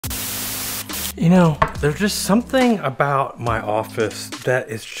You know, there's just something about my office that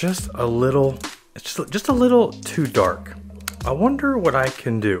is just a little, it's just a little too dark. I wonder what I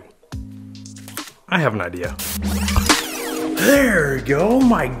can do. I have an idea. There we go. Oh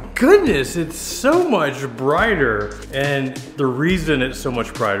my goodness, it's so much brighter. And the reason it's so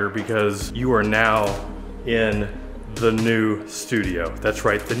much brighter because you are now in the new studio. That's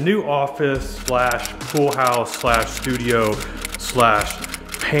right, the new office slash pool house slash studio slash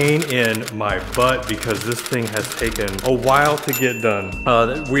pain in my butt because this thing has taken a while to get done.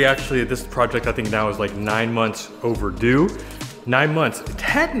 This project I think now is like 9 months overdue. 9 months.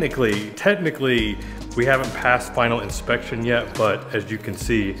 Technically, we haven't passed final inspection yet, but as you can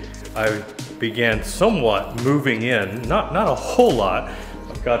see, I began somewhat moving in. Not a whole lot.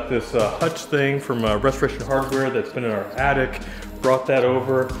 I've got this hutch thing from Restoration Hardware that's been in our attic. Brought that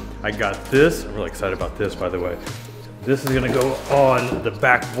over. I got this. I'm really excited about this, by the way. This is gonna go on the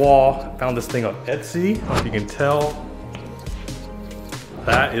back wall. I found this thing on Etsy. I don't know if you can tell.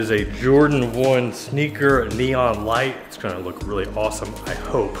 That is a Jordan 1 sneaker, neon light. It's gonna look really awesome, I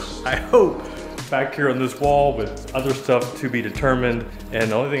hope. Back here on this wall with other stuff to be determined.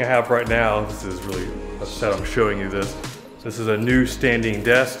 And the only thing I have right now, this is really a set I'm showing you this. This is a new standing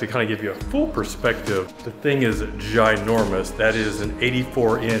desk to kind of give you a full perspective. The thing is ginormous. That is an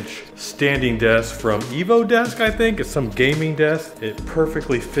 84-inch standing desk from EvoDesk, I think. It's some gaming desk. It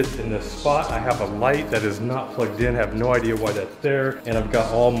perfectly fits in this spot. I have a light that is not plugged in. I have no idea why that's there. And I've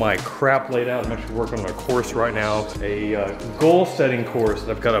got all my crap laid out. I'm actually working on a course right now, a goal setting course that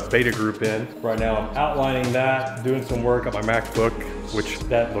I've got a beta group in. Right now I'm outlining that, doing some work on my MacBook, which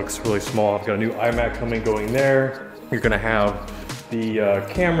that looks really small. I've got a new iMac going there. You're gonna have the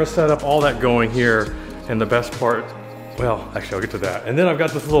camera set up, all that going here. And the best part, well, actually I'll get to that. And then I've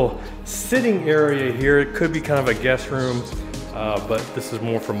got this little sitting area here. It could be kind of a guest room, but this is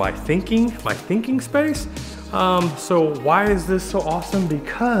more for my thinking space. So why is this so awesome?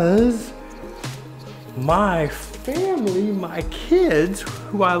 Because my family, my kids,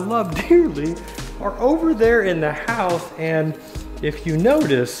 who I love dearly, are over there in the house. And if you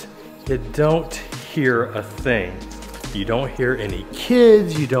notice, you don't hear a thing. You don't hear any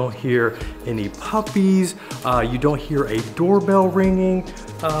kids, you don't hear any puppies, you don't hear a doorbell ringing.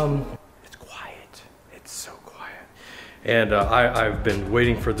 It's quiet, it's so quiet. And I've been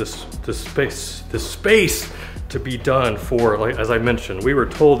waiting for this space to be done for, like, as I mentioned, we were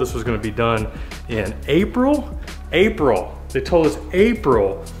told this was gonna be done in April. They told us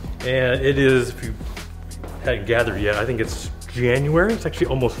April, and it is, if you hadn't gathered yet, I think it's January, it's actually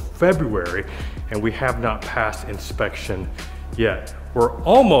almost February, and we have not passed inspection yet. We're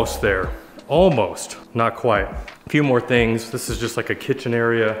almost there, almost, not quite. A few more things. This is just like a kitchen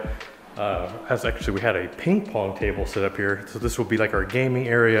area. We had a ping pong table set up here, so this will be like our gaming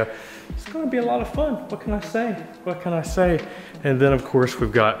area. It's gonna be a lot of fun. What can I say? And then of course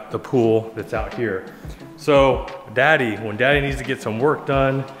we've got the pool that's out here. So when Daddy needs to get some work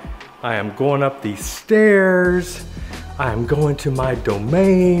done, I am going up these stairs. I am going to my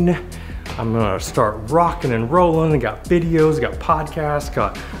domain. I'm gonna start rocking and rolling. I got videos, got podcasts,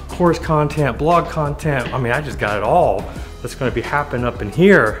 got course content, blog content. I mean, I just got it all that's gonna be happening up in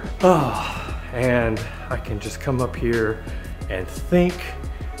here. And I can just come up here and think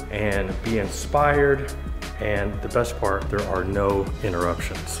and be inspired. And the best part, there are no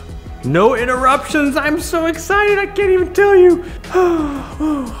interruptions. No interruptions, I'm so excited, I can't even tell you.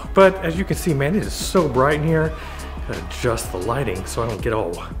 But as you can see, man, it is so bright in here. Gotta adjust the lighting so I don't get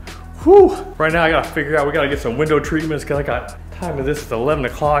all, whew. Right now I gotta figure out, we gotta get some window treatments because I got, time of this is 11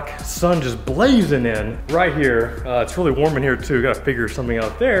 o'clock. Sun just blazing in right here. It's really warm in here too. Gotta figure something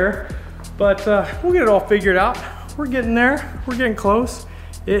out there. But we'll get it all figured out. We're getting there, we're getting close.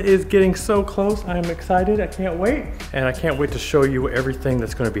 It is getting so close. I am excited, I can't wait. And I can't wait to show you everything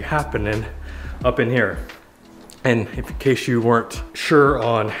that's gonna be happening up in here. And in case you weren't sure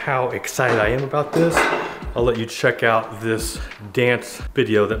on how excited I am about this, I'll let you check out this dance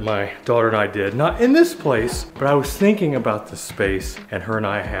video that my daughter and I did. Not in this place, but I was thinking about this space, and her and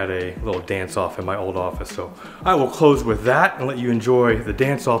I had a little dance off in my old office. So I will close with that and let you enjoy the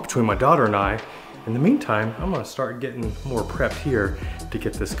dance off between my daughter and I. In the meantime, I'm gonna start getting more prepped here to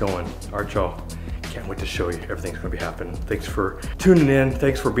get this going. All right, y'all. Can't wait to show you everything's gonna be happening. Thanks for tuning in.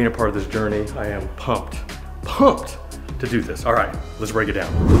 Thanks for being a part of this journey. I am pumped to do this. All right, let's break it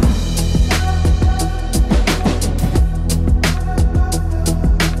down.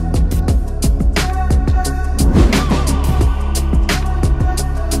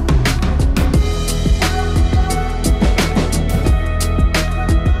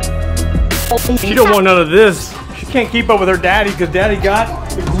 She don't want none of this. She can't keep up with her daddy because daddy got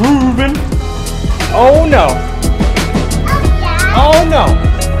the grooving. Oh no. Oh no.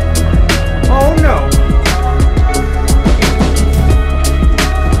 Oh no.